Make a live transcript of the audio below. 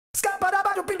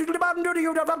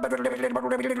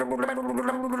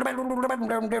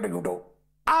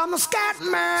I'm a scat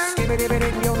man.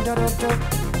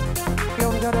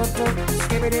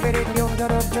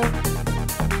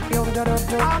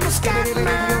 I'm a scat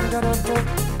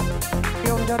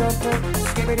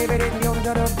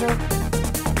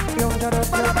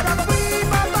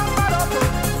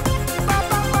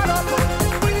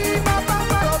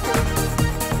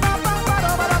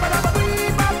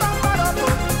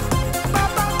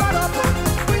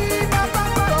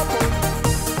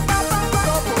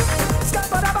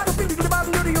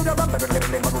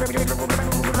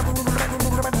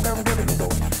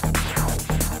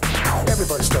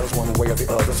Everybody stutters one way or the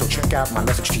other, so check out my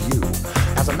message to you.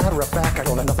 As a matter of fact, I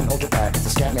don't let nothing hold you back. If the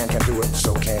scat man can do it,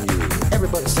 so can you.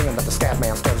 Everybody's saying that the scat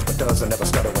man stutters but doesn't never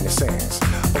stutter when he sings.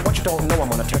 But what you don't know, I'm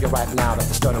gonna tell you right now that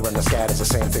the stutter and the scat is the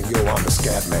same thing. Yo, I'm the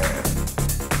scat man.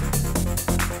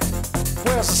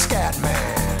 Where's the scat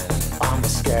man? I'm the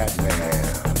scat man.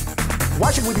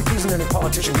 Why should we be pleasing any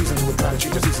politician? Reasons who would try to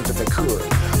cheat us reasons if they could.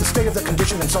 The state of the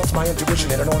condition insults my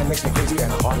intuition, and it only makes me crazy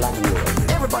and hard like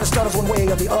wood. Everybody stutters one way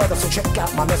or the other, so check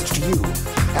out my message to you.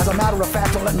 As a matter of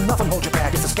fact, don't let nothing hold you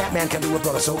back. If the scat man can do it,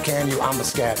 brother, so can you. I'm the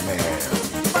scat man.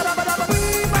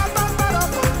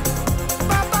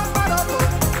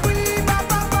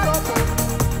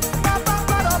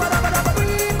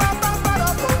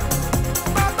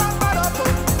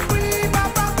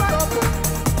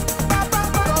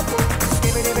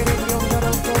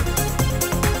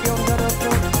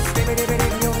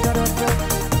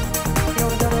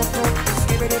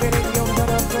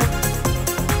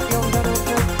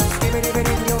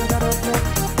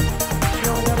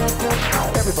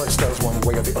 Everybody stutters one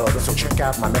way or the other, so check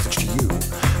out my message to you.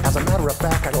 As a matter of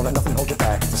fact, I don't let nothing hold you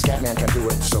back. If the scat man can do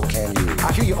it, so can you.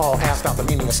 I hear you all ask about the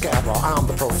meaning of scat. Well, I'm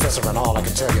the professor, and all I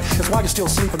can tell you is why you're still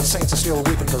sleeping, the saints are still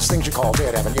weeping, because things you call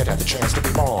dead haven't yet had the chance to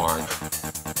be born.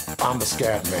 I'm the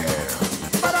scat man.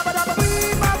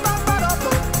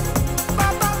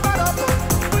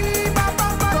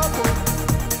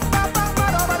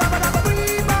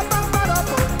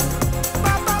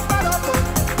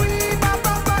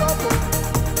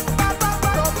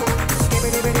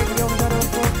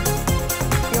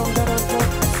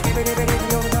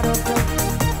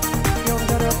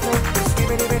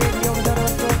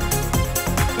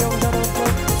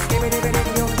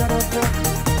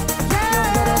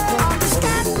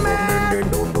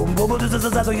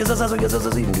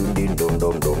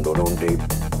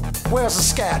 Where's the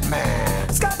scat man?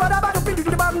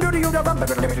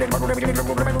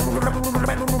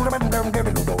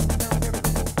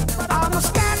 I'm a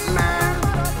scat man.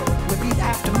 Repeat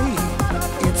after me.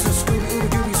 It's a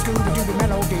Scooby-Dooby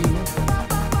melody.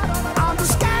 I'm the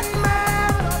scat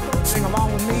man. Sing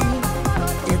along with me.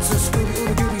 It's a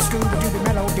Scooby-Dooby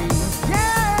melody.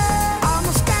 Yeah, I'm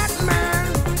a scat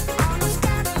man. I'm a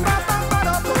scat man.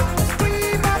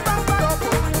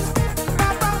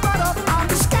 I'm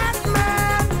the scat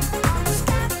man.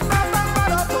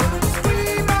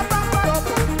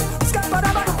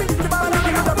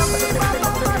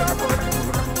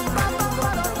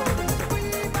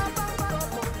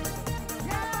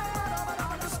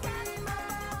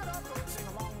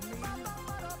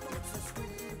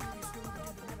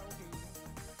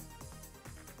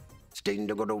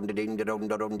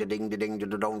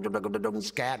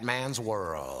 Scatman's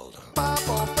World. I'm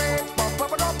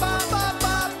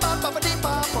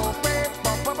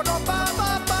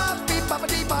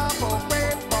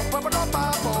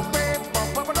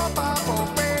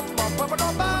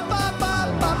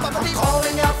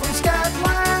calling out from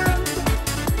Scatland.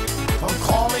 I'm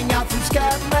calling out from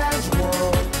Scatman's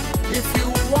World. If you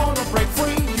wanna break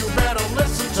free, you better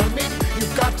listen to me.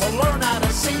 You've got to learn how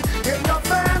to see in your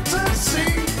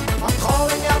fantasy. I'm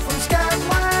calling out from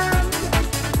Scatland.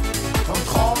 I'm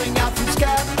calling out from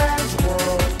Scatman's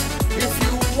World. If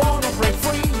you wanna break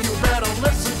free, you better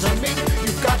listen to me.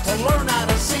 You've got to learn how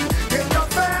to see in your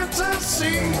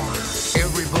fantasy.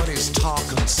 Everybody's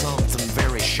talking something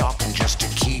very shocking just to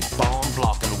keep on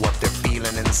blocking what they're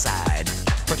feeling inside.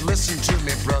 But listen to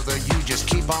me, brother, you just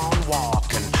keep on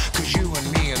walking, 'cause you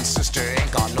and me and sister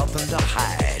ain't got nothing to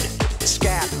hide.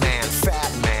 Scat man,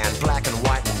 fat man, black and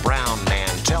white and brown man,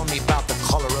 tell me about the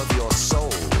color of your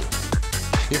soul.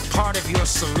 If part of your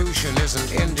solution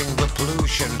isn't ending the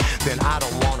pollution, then I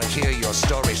don't want to hear your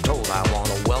stories told. I want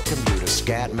to welcome you to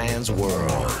Scatman's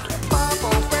World.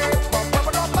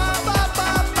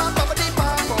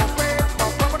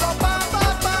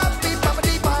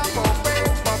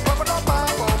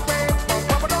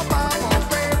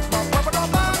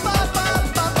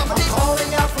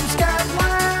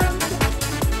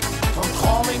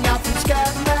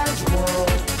 Scatman's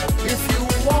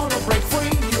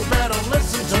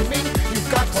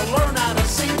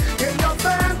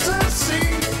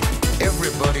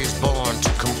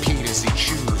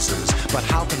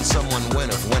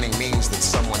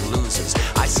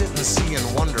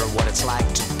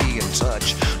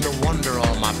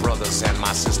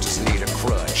my sisters need a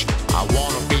crutch. I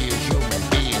wanna be a human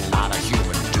being, not a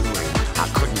human doing. I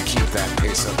couldn't keep that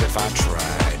pace up if I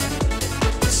tried.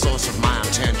 The source of my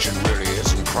intention really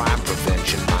isn't crime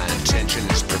prevention. My intention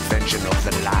is prevention of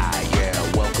the lie.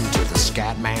 Yeah, welcome to the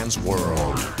scat man's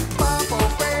world.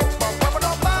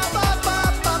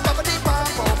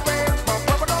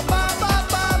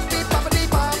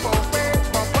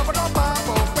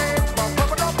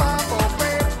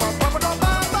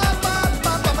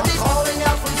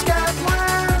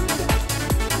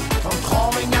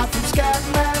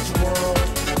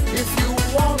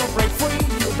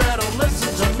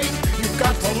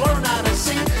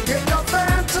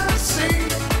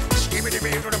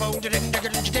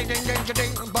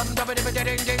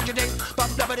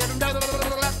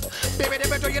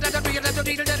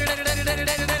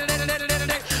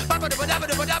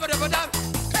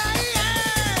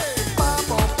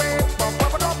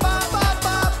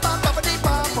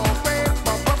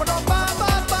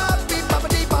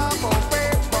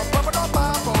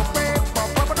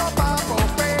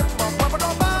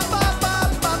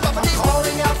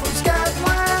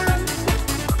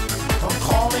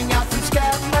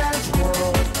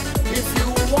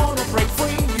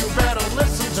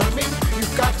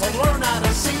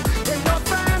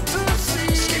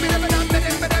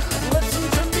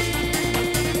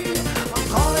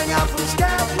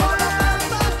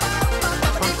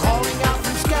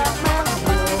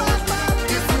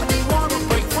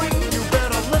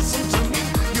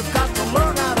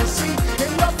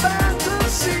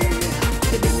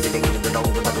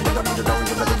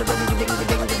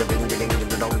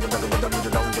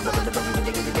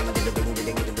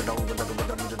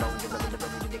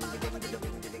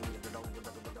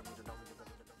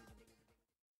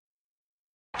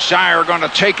 Zeier going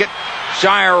to take it.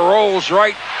 Zeier rolls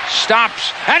right,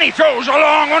 stops, and he throws a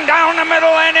long one down the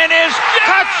middle, and it is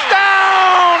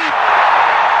touchdown!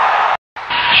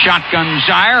 Shotgun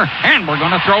Zeier, and we're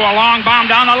going to throw a long bomb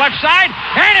down the left side,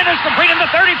 and it is complete in the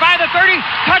 35, the 30,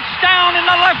 touchdown in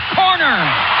the left corner.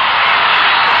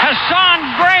 Hassan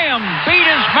Graham beat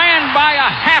his man by a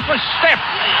half a step.